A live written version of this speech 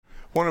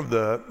One of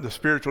the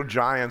spiritual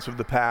giants of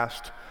the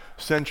past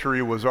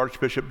century was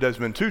Archbishop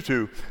Desmond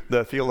Tutu,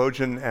 the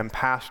theologian and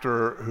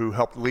pastor who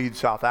helped lead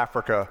South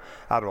Africa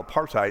out of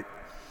apartheid.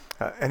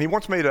 And he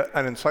once made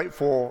an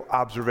insightful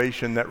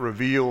observation that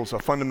reveals a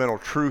fundamental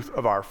truth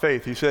of our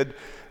faith. He said,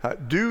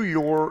 do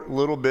your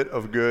little bit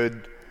of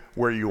good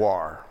where you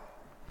are.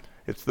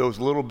 It's those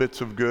little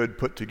bits of good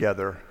put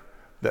together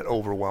that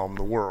overwhelm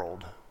the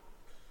world.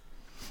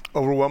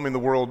 Overwhelming the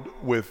world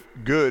with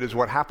good is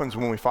what happens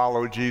when we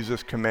follow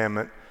Jesus'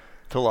 commandment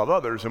to love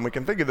others. And we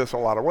can think of this a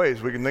lot of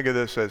ways. We can think of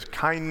this as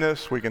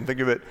kindness. We can think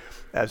of it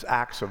as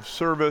acts of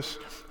service.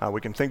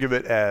 We can think of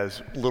it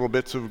as little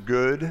bits of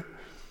good.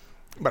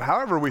 But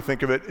however we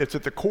think of it, it's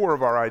at the core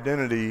of our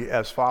identity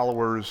as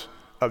followers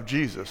of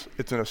Jesus.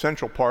 It's an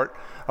essential part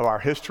of our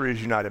history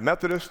as United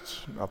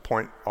Methodists, a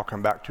point I'll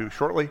come back to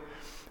shortly.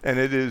 And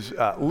it is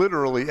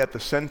literally at the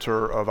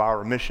center of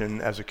our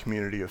mission as a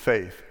community of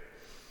faith.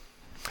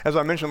 As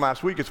I mentioned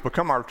last week, it's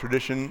become our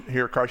tradition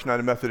here at Christ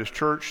United Methodist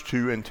Church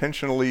to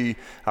intentionally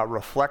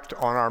reflect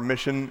on our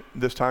mission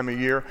this time of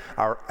year.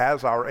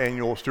 As our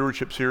annual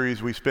Stewardship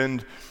series, we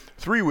spend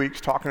 3 weeks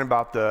talking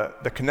about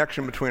the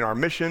connection between our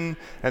mission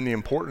and the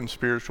important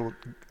spiritual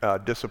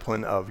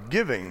discipline of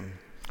giving.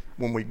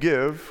 When we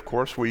give, of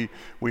course, we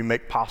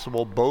make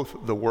possible both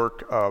the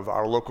work of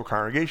our local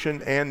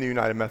congregation and the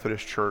United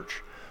Methodist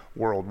Church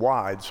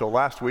worldwide. So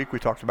last week we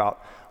talked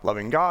about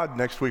loving God.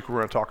 Next week we're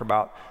going to talk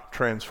about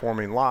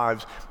transforming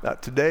lives.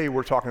 Today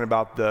we're talking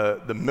about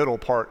the middle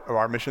part of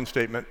our mission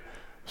statement,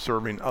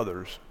 serving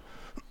others.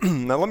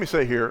 Now let me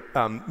say here,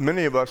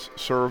 many of us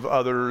serve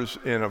others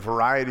in a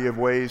variety of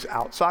ways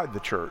outside the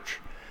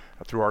church,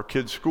 through our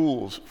kids'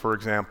 schools, for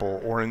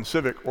example, or in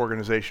civic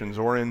organizations,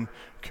 or in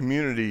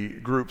community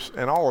groups,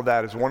 and all of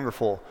that is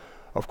wonderful,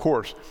 of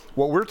course.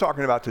 What we're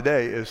talking about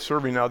today is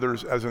serving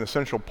others as an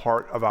essential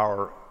part of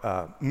our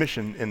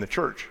mission in the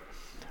church.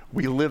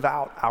 We live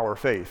out our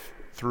faith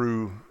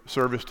through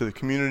service to the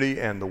community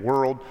and the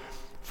world.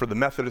 For the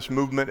Methodist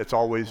movement, it's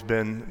always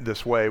been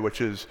this way,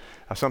 which is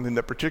something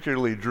that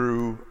particularly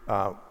drew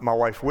my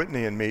wife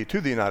Whitney and me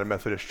to the United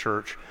Methodist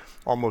Church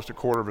almost a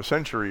quarter of a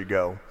century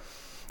ago.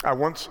 I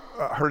once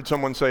heard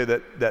someone say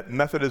that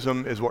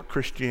Methodism is what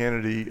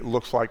Christianity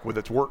looks like with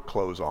its work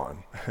clothes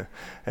on,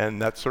 and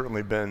that's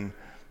certainly been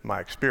my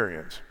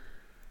experience.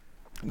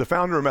 The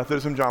founder of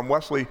Methodism, John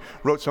Wesley,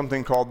 wrote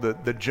something called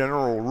the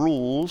General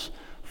Rules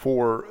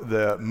for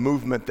the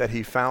movement that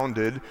he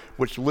founded,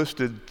 which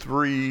listed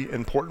 3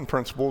 important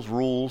principles,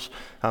 rules,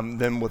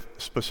 then with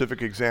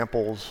specific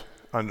examples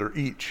under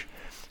each.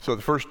 So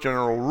the first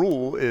general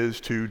rule is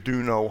to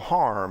do no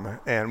harm,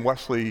 and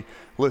Wesley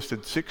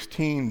listed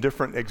 16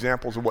 different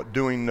examples of what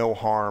doing no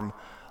harm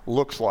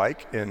looks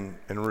like in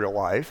real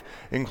life,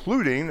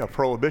 including a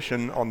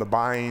prohibition on the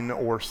buying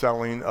or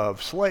selling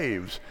of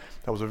slaves.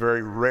 That was a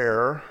very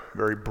rare,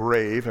 very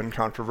brave, and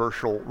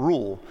controversial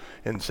rule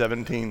in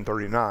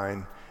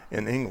 1739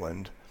 in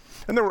England.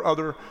 And there were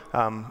other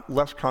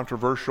less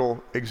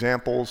controversial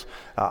examples.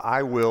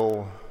 I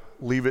will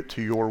leave it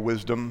to your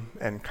wisdom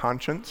and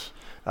conscience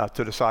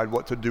to decide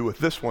what to do with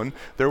this one.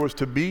 There was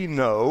to be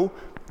no,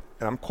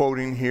 and I'm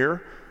quoting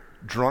here,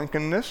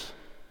 drunkenness,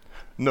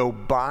 no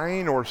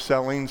buying or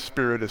selling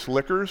spirituous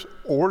liquors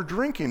or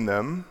drinking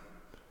them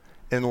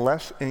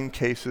unless in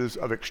cases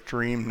of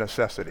extreme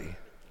necessity.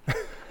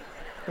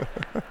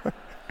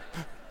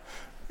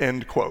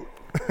 End quote.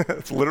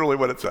 That's literally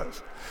what it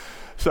says.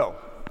 So,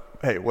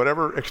 hey,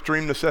 whatever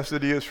extreme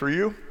necessity is for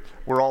you,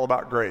 we're all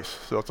about grace,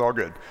 so it's all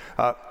good.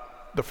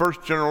 The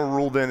first general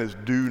rule then is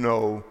do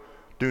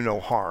no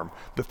harm.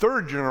 The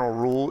third general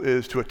rule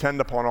is to attend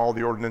upon all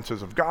the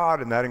ordinances of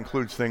God, and that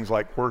includes things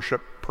like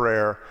worship,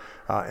 prayer,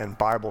 and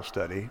Bible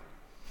study.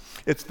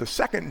 It's the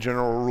second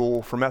general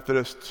rule for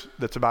Methodists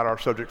that's about our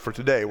subject for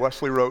today.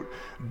 Wesley wrote,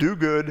 do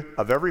good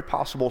of every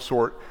possible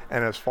sort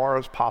and as far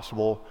as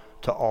possible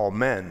to all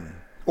men.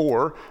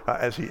 Or,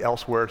 as he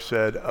elsewhere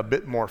said a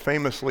bit more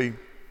famously,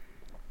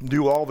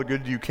 do all the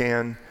good you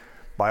can,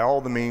 by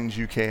all the means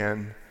you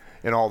can,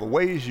 in all the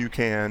ways you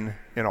can,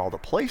 in all the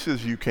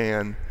places you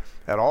can,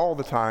 at all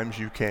the times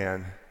you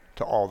can,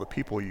 to all the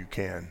people you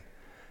can,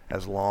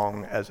 as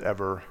long as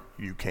ever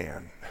you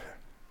can.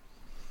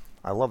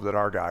 I love that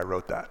our guy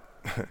wrote that.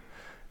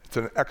 It's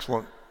an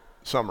excellent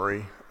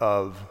summary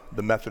of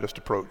the Methodist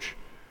approach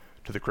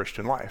to the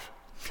Christian life.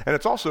 And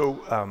it's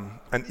also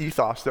an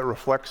ethos that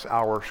reflects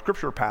our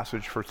scripture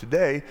passage for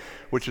today,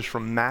 which is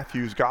from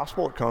Matthew's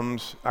gospel. It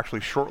comes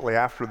actually shortly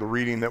after the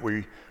reading that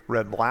we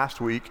read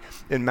last week.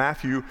 In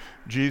Matthew,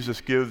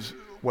 Jesus gives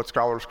what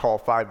scholars call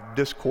 5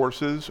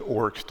 discourses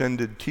or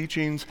extended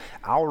teachings.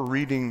 Our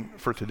reading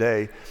for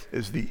today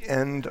is the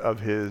end of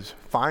his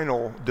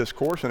final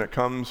discourse, and it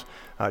comes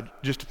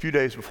just a few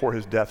days before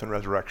his death and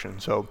resurrection.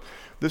 So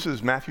this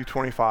is Matthew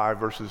 25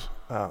 verses,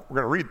 we're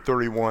going to read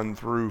 31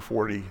 through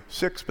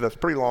 46, but that's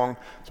pretty long,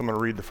 so I'm going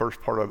to read the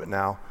first part of it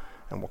now,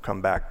 and we'll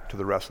come back to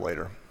the rest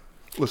later.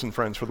 Listen,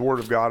 friends, for the word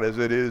of God as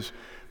it is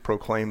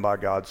proclaimed by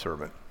God's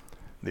servant,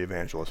 the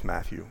evangelist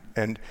Matthew.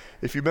 And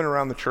if you've been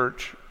around the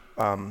church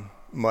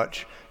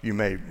much you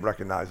may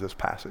recognize this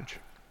passage.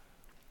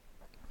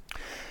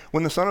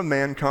 When the Son of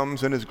Man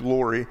comes in his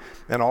glory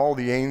and all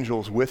the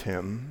angels with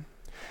him,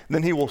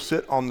 then he will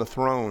sit on the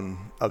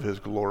throne of his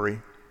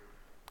glory.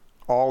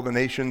 All the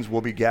nations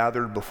will be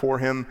gathered before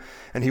him,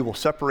 and he will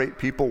separate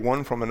people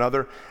one from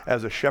another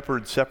as a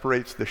shepherd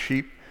separates the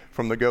sheep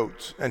from the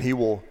goats. And he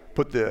will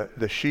put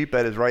the sheep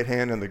at his right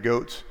hand and the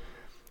goats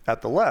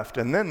at the left.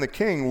 And then the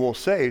king will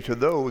say to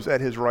those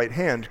at his right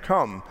hand,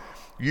 "Come,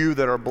 you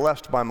that are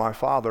blessed by my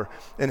Father,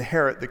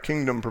 inherit the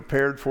kingdom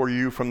prepared for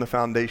you from the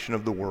foundation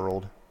of the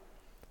world.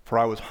 For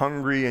I was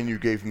hungry, and you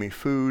gave me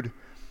food.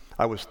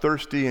 I was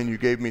thirsty, and you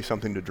gave me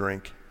something to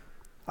drink.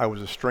 I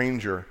was a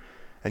stranger,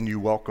 and you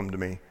welcomed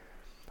me.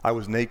 I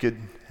was naked,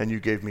 and you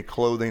gave me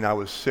clothing. I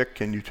was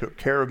sick, and you took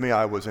care of me.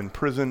 I was in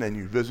prison, and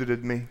you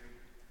visited me."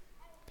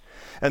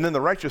 And then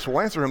the righteous will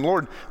answer him,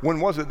 "Lord,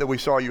 when was it that we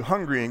saw you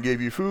hungry and gave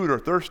you food, or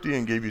thirsty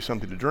and gave you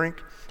something to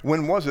drink?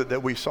 When was it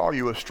that we saw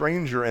you a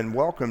stranger and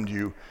welcomed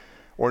you,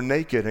 or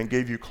naked and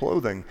gave you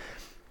clothing?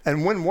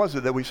 And when was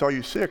it that we saw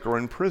you sick or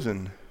in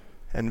prison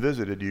and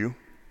visited you?"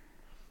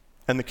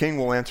 And the king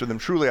will answer them,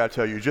 "Truly I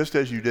tell you, just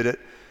as you did it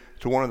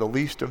to one of the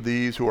least of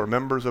these who are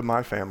members of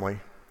my family,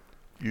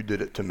 you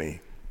did it to me."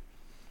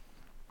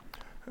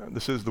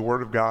 This is the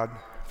word of God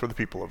for the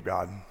people of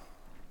God.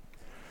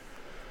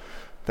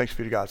 Thanks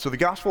be to God. So the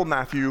Gospel of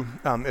Matthew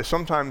is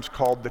sometimes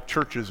called the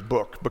church's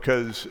book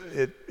because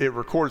it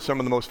records some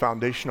of the most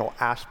foundational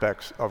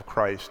aspects of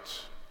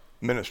Christ's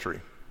ministry.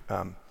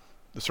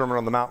 The Sermon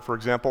on the Mount, for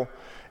example,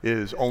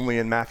 is only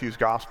in Matthew's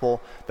Gospel.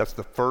 That's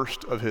the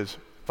first of his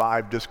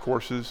 5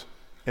 discourses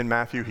in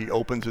Matthew. He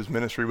opens his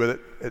ministry with it.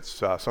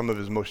 It's some of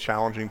his most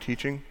challenging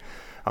teaching.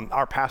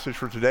 Our passage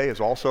for today is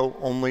also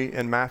only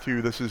in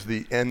Matthew. This is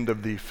the end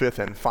of the 5th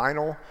and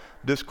final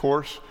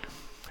discourse.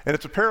 And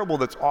it's a parable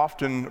that's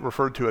often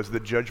referred to as the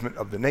judgment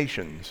of the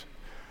nations.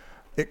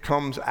 It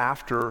comes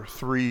after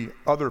 3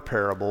 other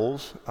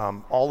parables,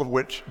 all of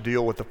which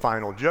deal with the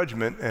final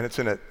judgment, and it's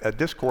in a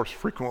discourse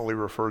frequently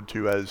referred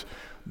to as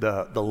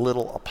the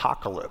little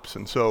apocalypse.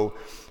 And so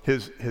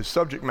his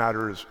subject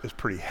matter is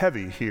pretty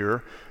heavy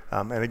here,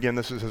 and again,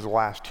 this is his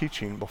last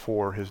teaching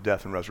before his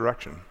death and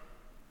resurrection.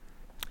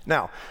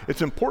 Now,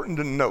 it's important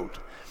to note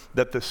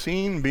that the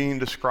scene being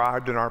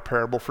described in our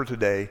parable for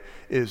today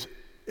is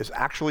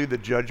actually the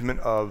judgment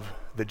of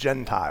the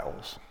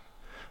Gentiles.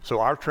 So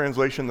our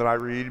translation that I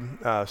read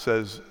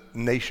says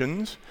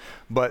nations,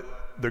 but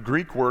the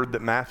Greek word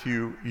that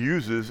Matthew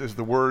uses is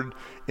the word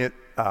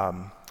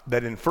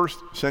that in first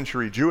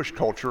century Jewish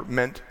culture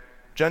meant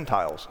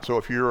Gentiles. So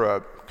if you're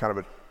a kind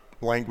of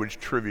a language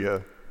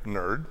trivia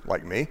nerd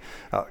like me,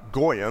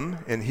 goyim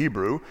in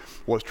Hebrew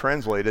was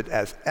translated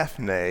as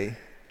ethne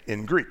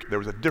in Greek. There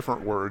was a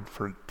different word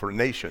for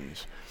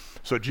nations.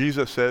 So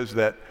Jesus says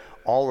that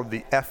all of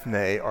the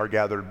ethne are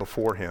gathered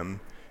before him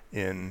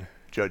in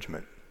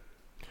judgment.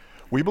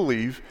 We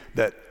believe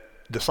that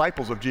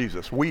disciples of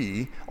Jesus,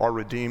 we are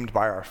redeemed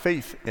by our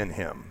faith in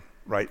him,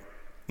 right?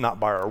 Not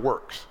by our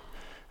works.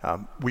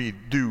 We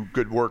do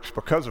good works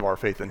because of our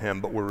faith in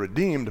him, but we're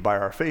redeemed by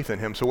our faith in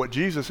him. So what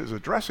Jesus is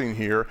addressing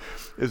here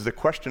is the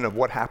question of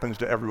what happens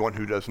to everyone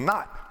who does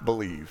not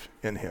believe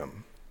in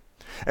him.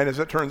 And as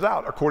it turns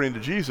out, according to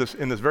Jesus,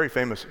 in this very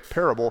famous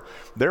parable,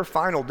 their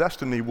final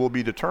destiny will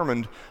be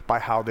determined by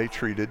how they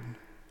treated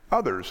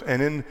others.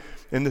 And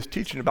in this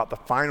teaching about the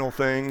final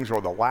things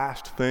or the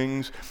last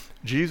things,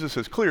 Jesus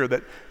is clear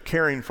that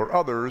caring for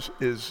others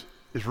is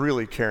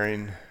really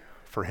caring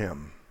for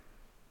him.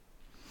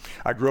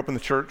 I grew up in the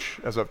church,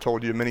 as I've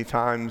told you many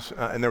times,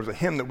 and there was a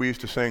hymn that we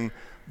used to sing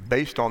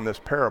based on this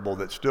parable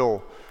that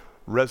still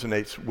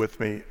resonates with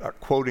me,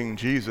 quoting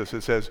Jesus.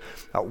 It says,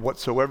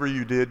 "Whatsoever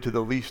you did to the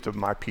least of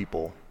my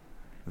people,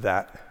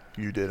 that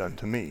you did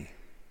unto me."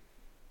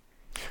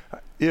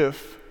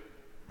 If,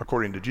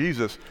 according to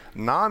Jesus,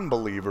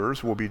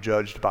 non-believers will be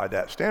judged by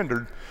that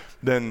standard,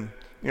 then,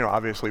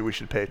 obviously we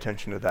should pay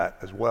attention to that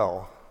as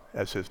well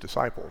as his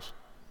disciples.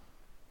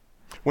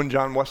 When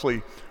John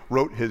Wesley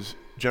wrote his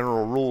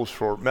general rules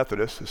for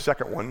Methodists, his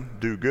second one,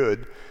 do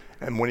good,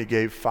 and when he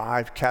gave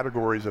 5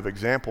 categories of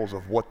examples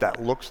of what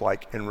that looks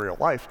like in real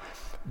life,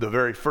 the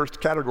very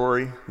first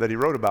category that he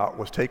wrote about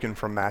was taken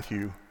from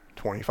Matthew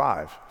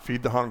 25.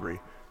 Feed the hungry,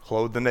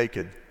 clothe the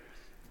naked,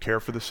 care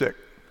for the sick,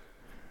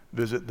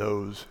 visit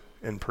those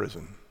in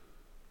prison.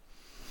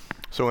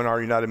 So in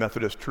our United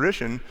Methodist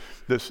tradition,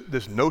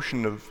 this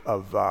notion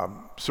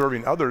of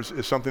serving others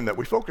is something that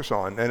we focus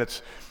on, and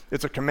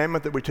it's a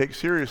commandment that we take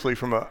seriously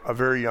from a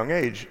very young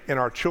age. In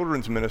our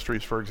children's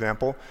ministries, for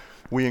example,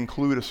 we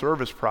include a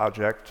service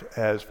project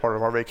as part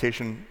of our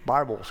vacation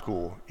Bible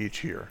school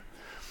each year.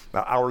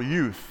 Our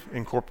youth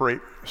incorporate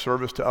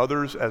service to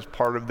others as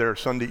part of their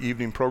Sunday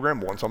evening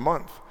program once a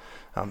month.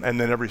 And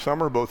then every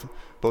summer,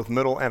 both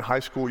middle and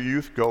high school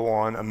youth go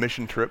on a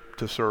mission trip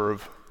to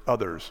serve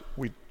others.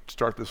 We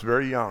start this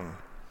very young.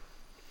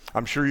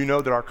 I'm sure you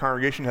know that our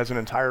congregation has an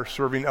entire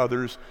serving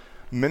others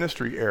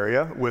ministry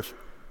area with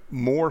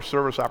more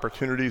service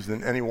opportunities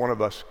than any one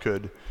of us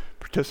could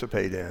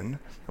participate in.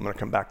 I'm going to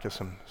come back to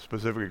some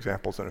specific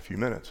examples in a few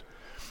minutes.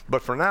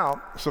 But for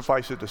now,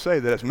 suffice it to say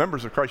that as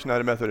members of Christ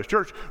United Methodist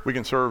Church, we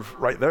can serve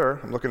right there.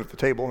 I'm looking at the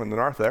table in the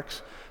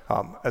narthex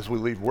as we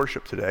leave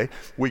worship today.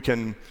 We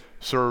can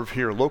serve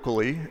here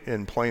locally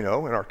in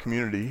Plano, in our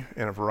community,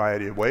 in a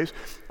variety of ways.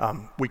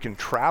 We can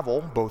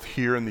travel both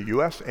here in the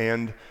U.S.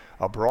 and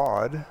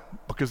abroad,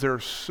 because there are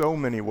so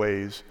many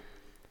ways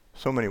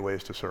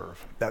to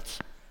serve. That's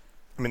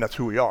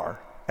who we are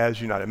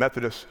as United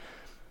Methodists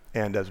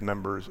and as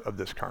members of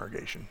this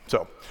congregation.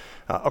 So,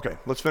 okay,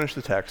 let's finish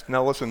the text.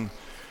 Now listen,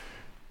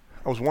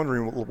 I was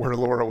wondering where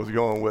Laura was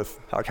going with,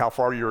 like, how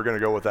far you were going to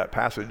go with that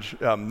passage.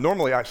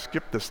 Normally I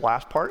skip this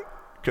last part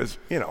because,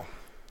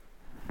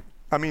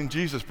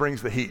 Jesus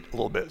brings the heat a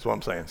little bit, is what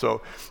I'm saying.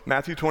 So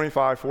Matthew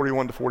 25,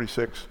 41 to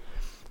 46.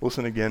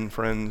 Listen again,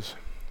 friends,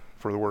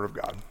 for the word of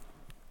God.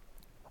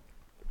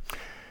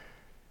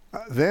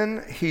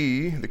 Then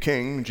he, the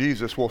king,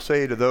 Jesus, will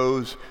say to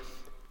those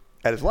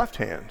at his left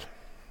hand,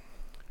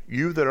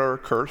 "You that are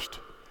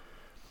accursed,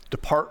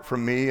 depart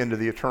from me into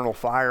the eternal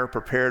fire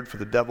prepared for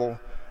the devil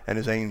and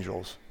his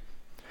angels.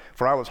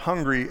 For I was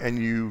hungry, and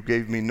you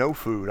gave me no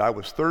food. I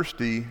was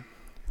thirsty,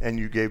 and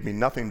you gave me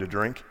nothing to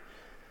drink.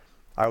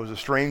 I was a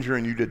stranger,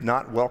 and you did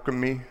not welcome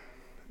me,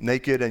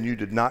 naked, and you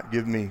did not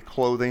give me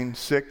clothing,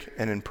 sick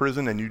and in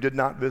prison, and you did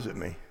not visit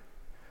me."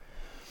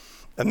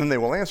 And then they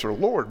will answer,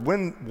 "Lord,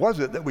 when was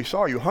it that we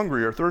saw you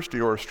hungry or thirsty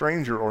or a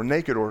stranger or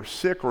naked or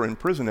sick or in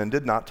prison and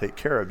did not take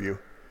care of you?"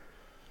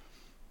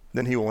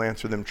 Then he will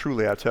answer them,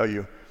 "Truly, I tell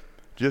you,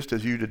 just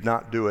as you did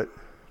not do it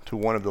to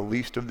one of the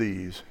least of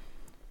these,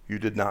 you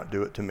did not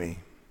do it to me."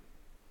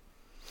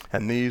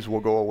 And these will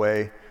go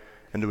away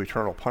into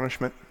eternal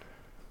punishment,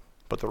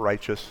 but the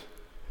righteous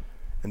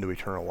into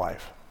eternal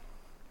life.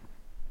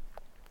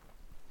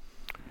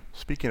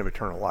 Speaking of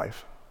eternal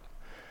life,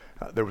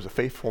 there was a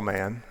faithful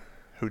man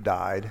who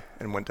died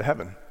and went to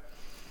heaven.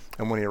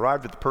 And when he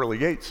arrived at the pearly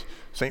gates,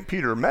 St.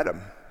 Peter met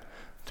him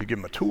to give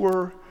him a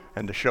tour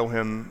and to show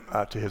him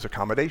to his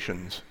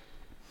accommodations.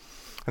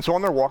 And so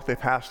on their walk, they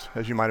passed,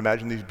 as you might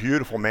imagine, these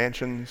beautiful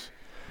mansions,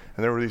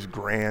 and there were these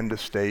grand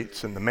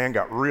estates, and the man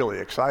got really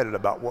excited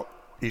about what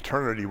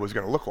eternity was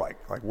going to look like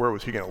where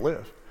was he going to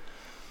live.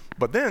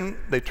 But then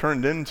they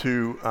turned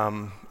into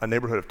a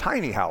neighborhood of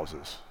tiny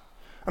houses.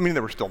 They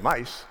were still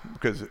nice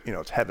because,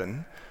 it's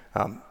heaven,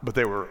 but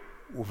they were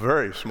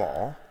very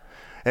small.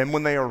 And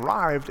when they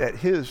arrived at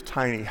his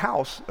tiny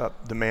house,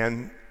 the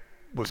man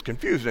was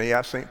confused, and he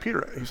asked St.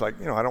 Peter, he's like,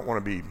 I don't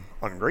want to be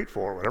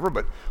ungrateful or whatever,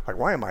 but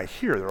why am I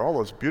here? There are all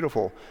those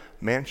beautiful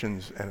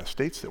mansions and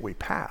estates that we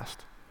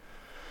passed.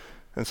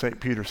 And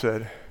St. Peter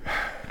said,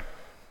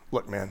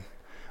 "Look, man,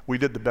 we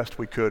did the best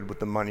we could with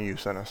the money you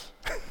sent us."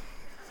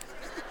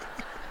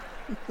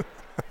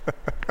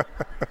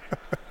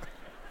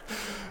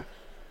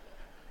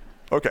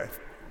 Okay,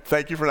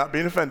 thank you for not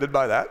being offended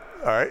by that.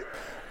 All right,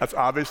 that's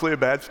obviously a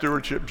bad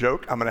stewardship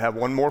joke. I'm going to have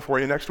one more for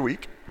you next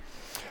week.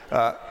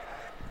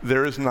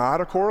 There is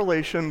not a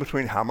correlation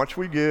between how much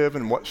we give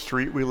and what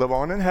street we live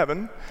on in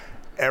heaven.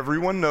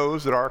 Everyone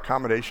knows that our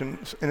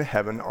accommodations in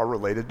heaven are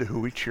related to who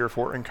we cheer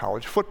for in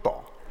college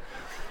football.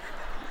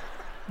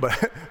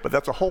 But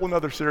that's a whole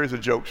another series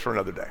of jokes for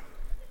another day.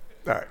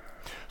 All right,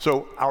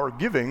 so our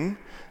giving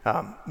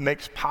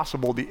makes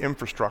possible the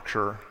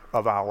infrastructure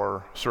of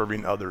our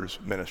serving others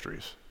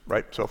ministries,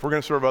 right? So if we're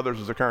going to serve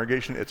others as a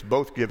congregation, it's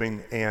both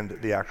giving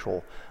and the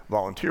actual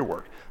volunteer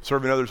work.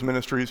 Serving others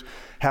ministries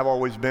have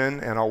always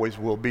been and always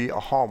will be a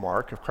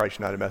hallmark of Christ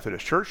United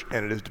Methodist Church,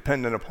 and it is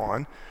dependent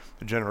upon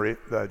the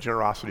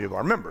generosity of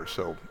our members.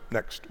 So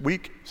next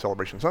week,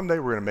 Celebration Sunday,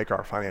 we're going to make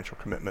our financial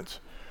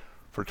commitments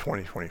for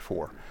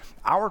 2024.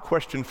 Our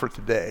question for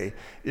today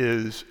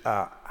is,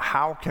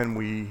 how can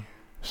we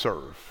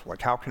serve?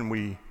 How can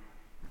we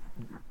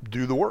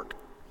do the work?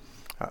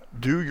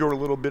 Do your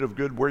little bit of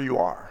good where you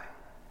are,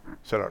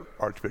 said our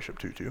Archbishop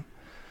Tutu.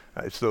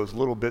 It's those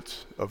little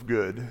bits of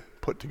good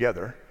put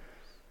together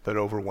that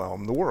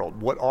overwhelm the world.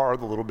 What are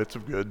the little bits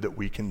of good that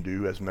we can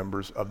do as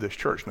members of this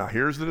church? Now,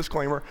 here's the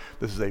disclaimer.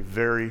 This is a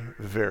very,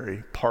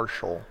 very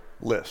partial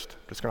list.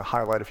 Just going to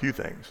highlight a few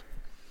things.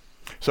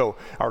 So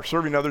our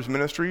Serving Others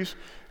ministries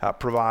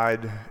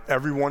provide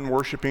everyone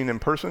worshiping in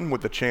person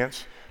with the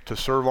chance to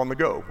serve on the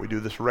go. We do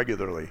this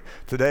regularly.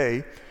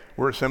 Today,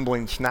 we're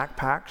assembling snack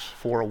packs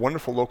for a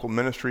wonderful local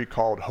ministry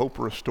called Hope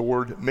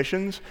Restored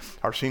Missions.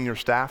 Our senior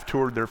staff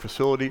toured their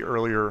facility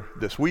earlier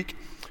this week.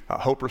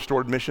 Hope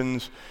Restored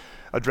Missions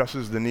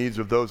addresses the needs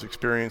of those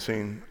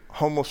experiencing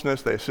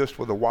homelessness. They assist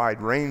with a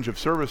wide range of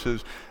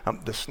services.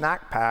 The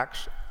snack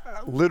packs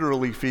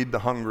literally feed the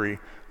hungry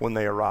when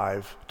they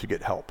arrive to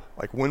get help.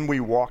 When we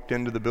walked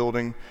into the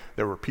building,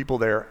 there were people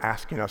there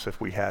asking us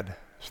if we had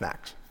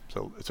snacks.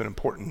 So it's an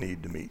important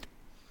need to meet.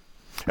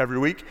 Every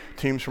week,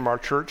 teams from our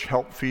church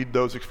help feed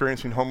those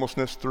experiencing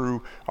homelessness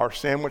through our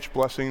Sandwich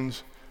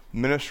Blessings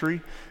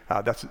ministry.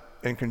 That's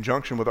in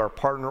conjunction with our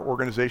partner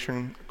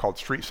organization called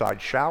Streetside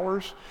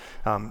Showers.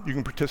 You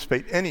can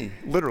participate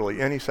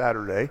literally any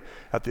Saturday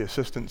at the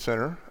Assistance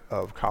Center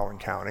of Collin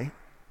County.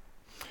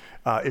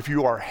 If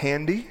you are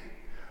handy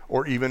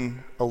or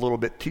even a little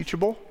bit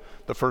teachable,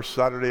 The first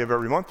Saturday of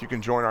every month, you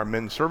can join our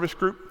men's service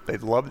group.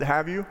 They'd love to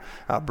have you.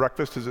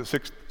 Breakfast is at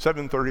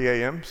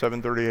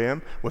 7:30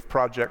 a.m., with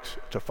projects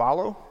to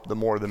follow. The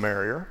more, the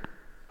merrier.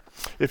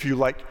 If you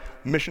like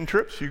mission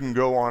trips, you can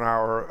go on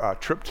our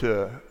trip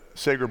to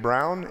Sager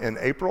Brown in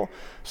April.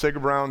 Sager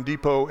Brown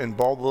Depot in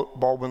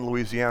Baldwin,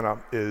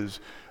 Louisiana is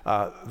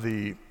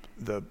the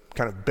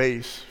kind of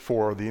base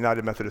for the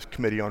United Methodist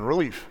Committee on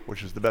Relief,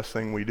 which is the best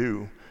thing we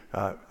do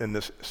in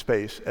this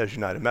space as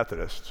United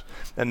Methodists.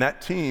 And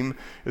that team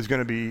is going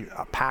to be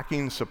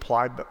packing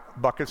supply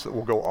buckets that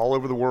will go all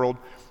over the world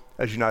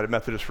as United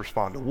Methodists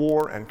respond to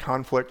war and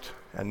conflict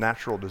and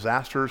natural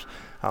disasters.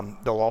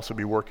 They'll also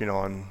be working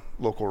on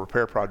local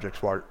repair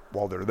projects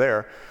while they're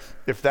there.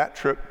 If that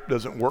trip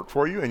doesn't work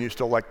for you and you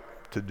still like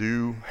to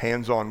do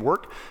hands-on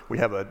work, we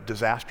have a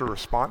disaster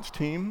response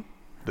team,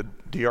 the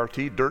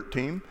DRT, DIRT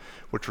team,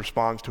 which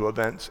responds to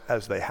events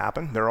as they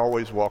happen. They're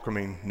always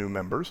welcoming new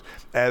members,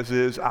 as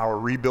is our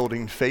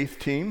Rebuilding Faith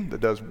team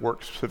that does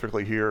work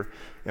specifically here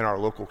in our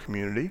local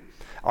community.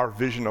 Our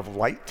Vision of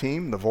Light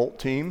team, the Volt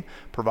team,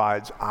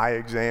 provides eye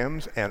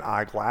exams and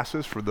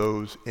eyeglasses for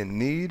those in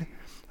need,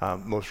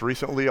 most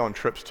recently on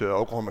trips to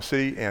Oklahoma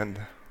City and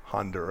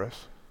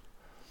Honduras.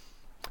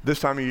 This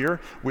time of year,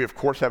 we of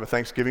course have a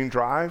Thanksgiving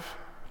drive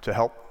to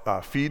help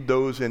feed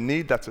those in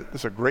need. This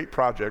is a great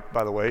project,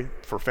 by the way,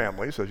 for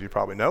families, as you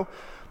probably know,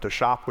 to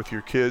shop with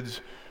your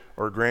kids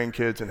or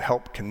grandkids and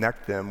help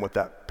connect them with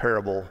that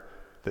parable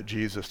that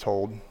Jesus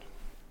told.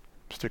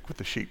 Stick with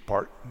the sheep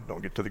part,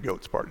 don't get to the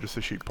goats part, just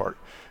the sheep part.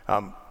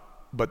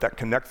 But that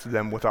connects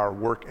them with our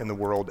work in the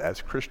world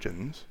as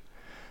Christians.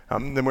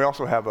 Then we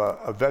also have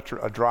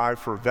a drive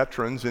for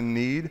veterans in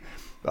need.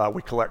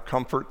 We collect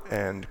comfort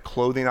and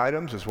clothing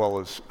items as well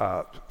as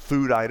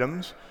food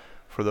items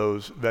for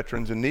those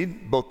veterans in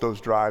need. Both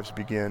those drives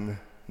begin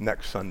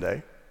next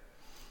Sunday.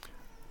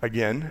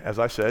 Again, as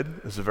I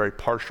said, this is a very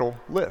partial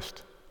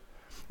list.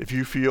 If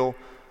you feel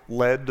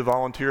led to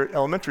volunteer at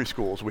elementary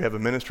schools, we have a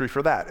ministry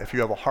for that. If you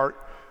have a heart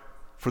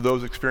for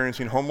those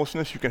experiencing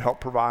homelessness, you can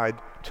help provide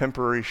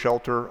temporary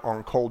shelter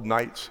on cold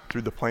nights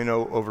through the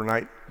Plano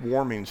Overnight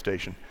Warming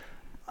Station.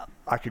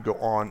 I could go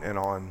on and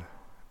on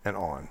and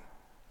on.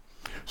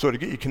 So to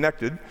get you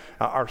connected,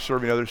 our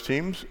Serving Others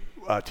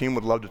team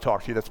would love to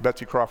talk to you. That's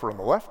Betsy Crawford on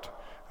the left.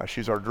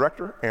 She's our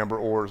director. Amber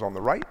Orr is on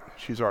the right.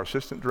 She's our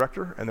assistant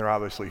director, and they're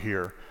obviously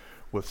here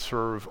with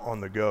Serve on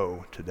the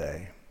Go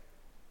today.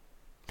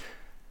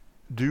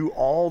 Do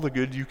all the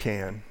good you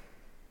can,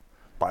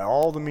 by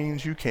all the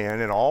means you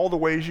can, in all the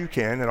ways you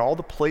can, in all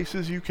the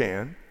places you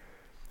can,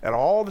 at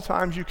all the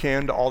times you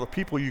can, to all the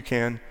people you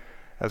can,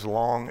 as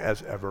long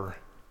as ever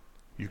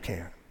you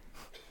can.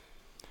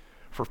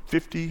 For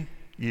 50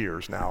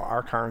 years now,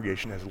 our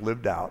congregation has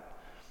lived out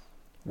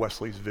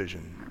Wesley's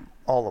vision.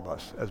 All of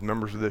us, as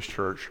members of this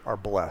church, are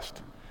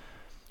blessed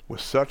with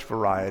such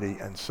variety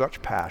and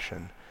such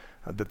passion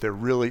that there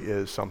really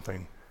is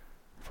something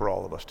for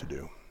all of us to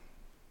do.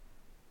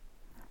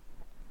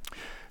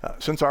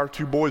 Since our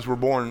two boys were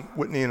born,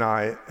 Whitney and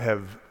I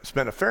have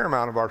spent a fair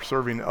amount of our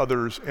Serving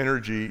Others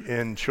energy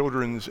in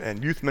children's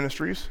and youth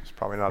ministries. It's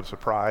probably not a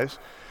surprise.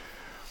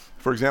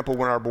 For example,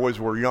 when our boys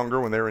were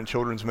younger, when they were in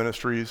children's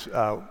ministries,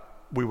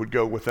 we would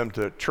go with them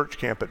to church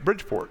camp at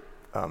Bridgeport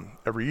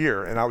every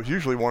year, and I was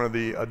usually one of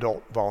the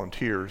adult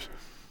volunteers.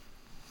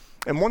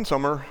 And one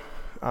summer,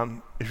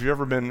 if you've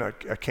ever been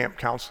a camp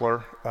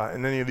counselor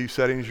in any of these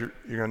settings, you're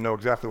going to know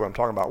exactly what I'm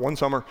talking about. One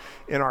summer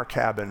in our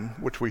cabin,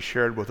 which we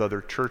shared with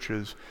other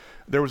churches,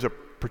 there was a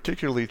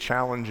particularly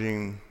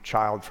challenging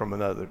child from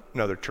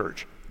another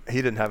church. He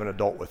didn't have an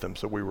adult with him,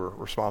 so we were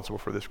responsible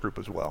for this group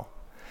as well.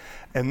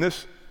 And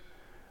this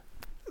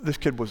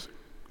kid was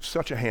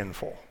such a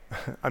handful.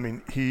 I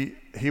mean,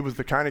 he was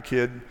the kind of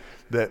kid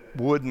that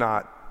would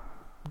not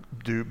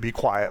be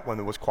quiet when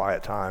there was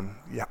quiet time.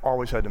 You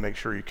always had to make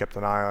sure you kept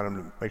an eye on him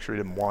to make sure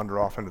he didn't wander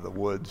off into the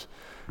woods.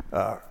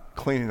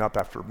 Cleaning up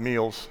after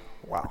meals.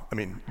 Wow. I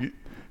mean,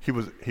 he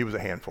was a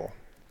handful.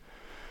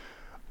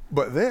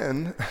 But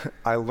then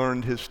I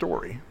learned his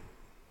story,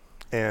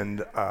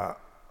 and I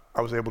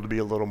was able to be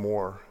a little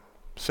more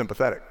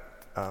sympathetic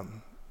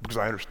because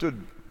I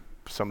understood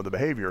some of the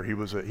behavior. He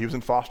was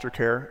in foster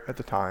care at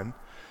the time.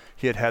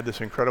 He had this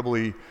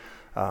incredibly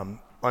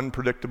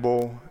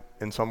unpredictable,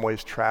 in some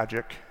ways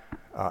tragic,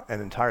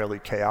 and entirely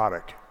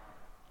chaotic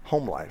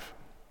home life.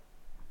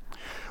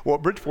 Well,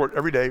 at Bridgeport,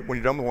 every day when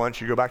you're done with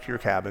lunch, you go back to your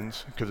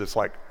cabins, because it's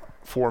like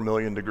 4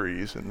 million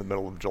degrees in the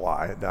middle of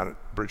July down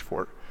at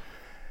Bridgeport.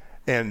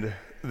 And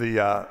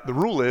the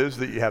rule is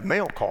that you have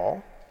mail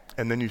call,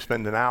 and then you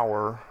spend an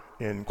hour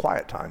in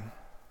quiet time.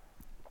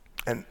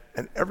 And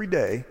every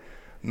day,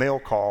 mail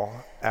call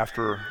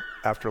after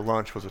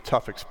lunch was a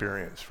tough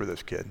experience for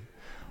this kid.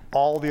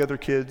 All the other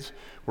kids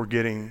were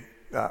getting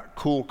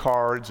cool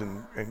cards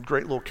and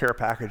great little care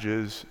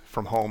packages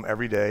from home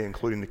every day,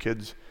 including the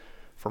kids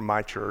from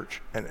my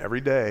church. And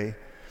every day,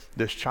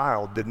 this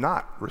child did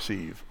not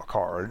receive a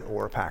card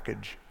or a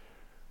package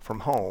from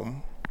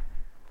home.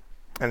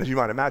 And as you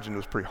might imagine, it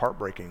was pretty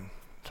heartbreaking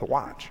to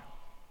watch.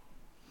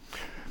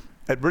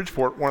 At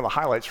Bridgeport, one of the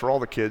highlights for all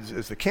the kids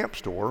is the camp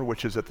store,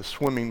 which is at the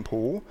swimming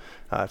pool.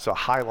 It's a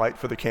highlight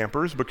for the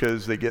campers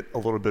because they get a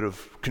little bit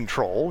of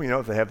control.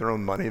 If they have their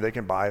own money, they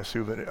can buy a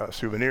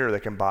souvenir, they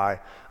can buy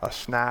a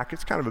snack.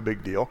 It's kind of a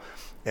big deal.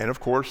 And of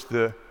course,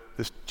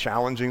 this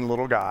challenging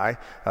little guy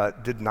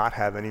did not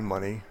have any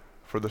money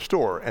for the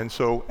store. And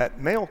so at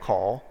mail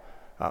call,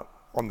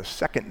 on the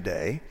second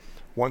day,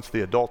 once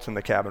the adults in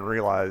the cabin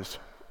realized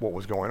what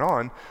was going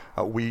on,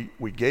 we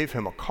gave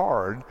him a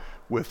card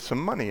with some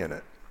money in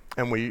it.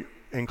 And we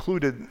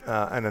included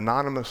an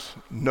anonymous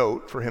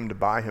note for him to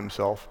buy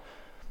himself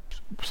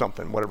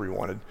something, whatever he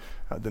wanted,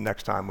 the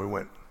next time we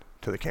went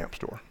to the camp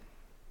store.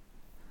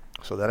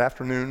 So that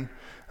afternoon,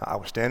 I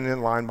was standing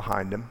in line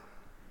behind him,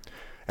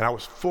 and I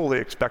was fully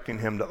expecting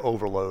him to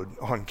overload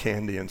on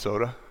candy and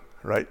soda,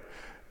 right?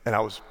 And I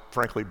was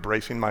frankly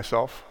bracing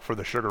myself for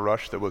the sugar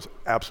rush that was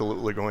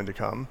absolutely going to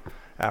come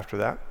after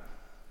that.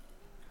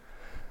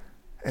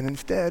 And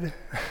instead,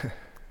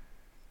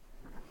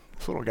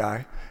 this little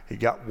guy, he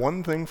got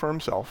one thing for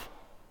himself,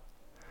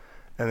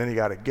 and then he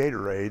got a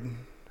Gatorade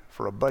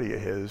for a buddy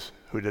of his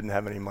who didn't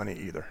have any money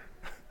either.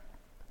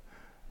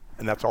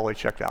 And that's all he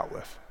checked out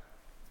with.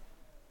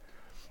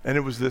 And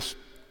it was this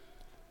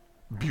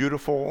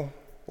beautiful,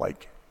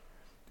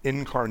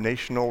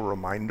 incarnational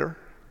reminder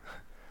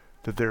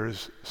that there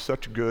is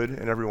such good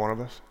in every one of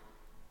us,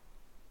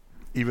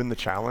 even the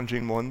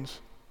challenging ones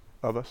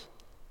of us.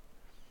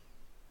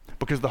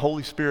 Because the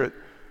Holy Spirit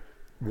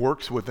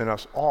works within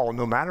us all,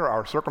 no matter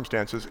our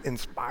circumstances,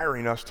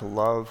 inspiring us to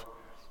love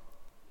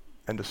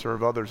and to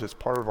serve others as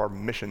part of our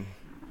mission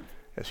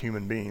as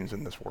human beings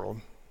in this world.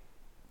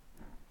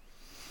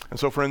 And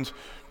so, friends,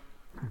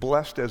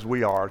 blessed as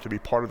we are to be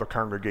part of a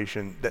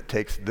congregation that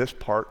takes this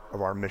part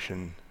of our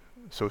mission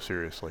so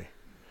seriously,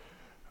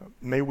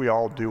 may we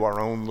all do our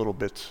own little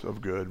bits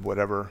of good,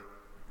 whatever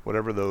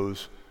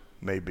those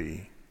may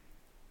be.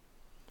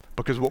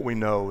 Because what we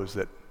know is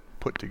that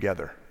put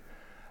together,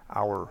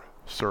 our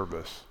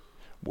service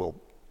will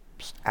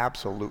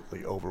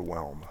absolutely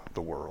overwhelm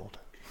the world.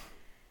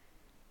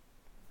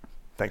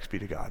 Thanks be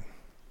to God.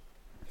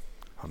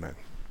 Amen.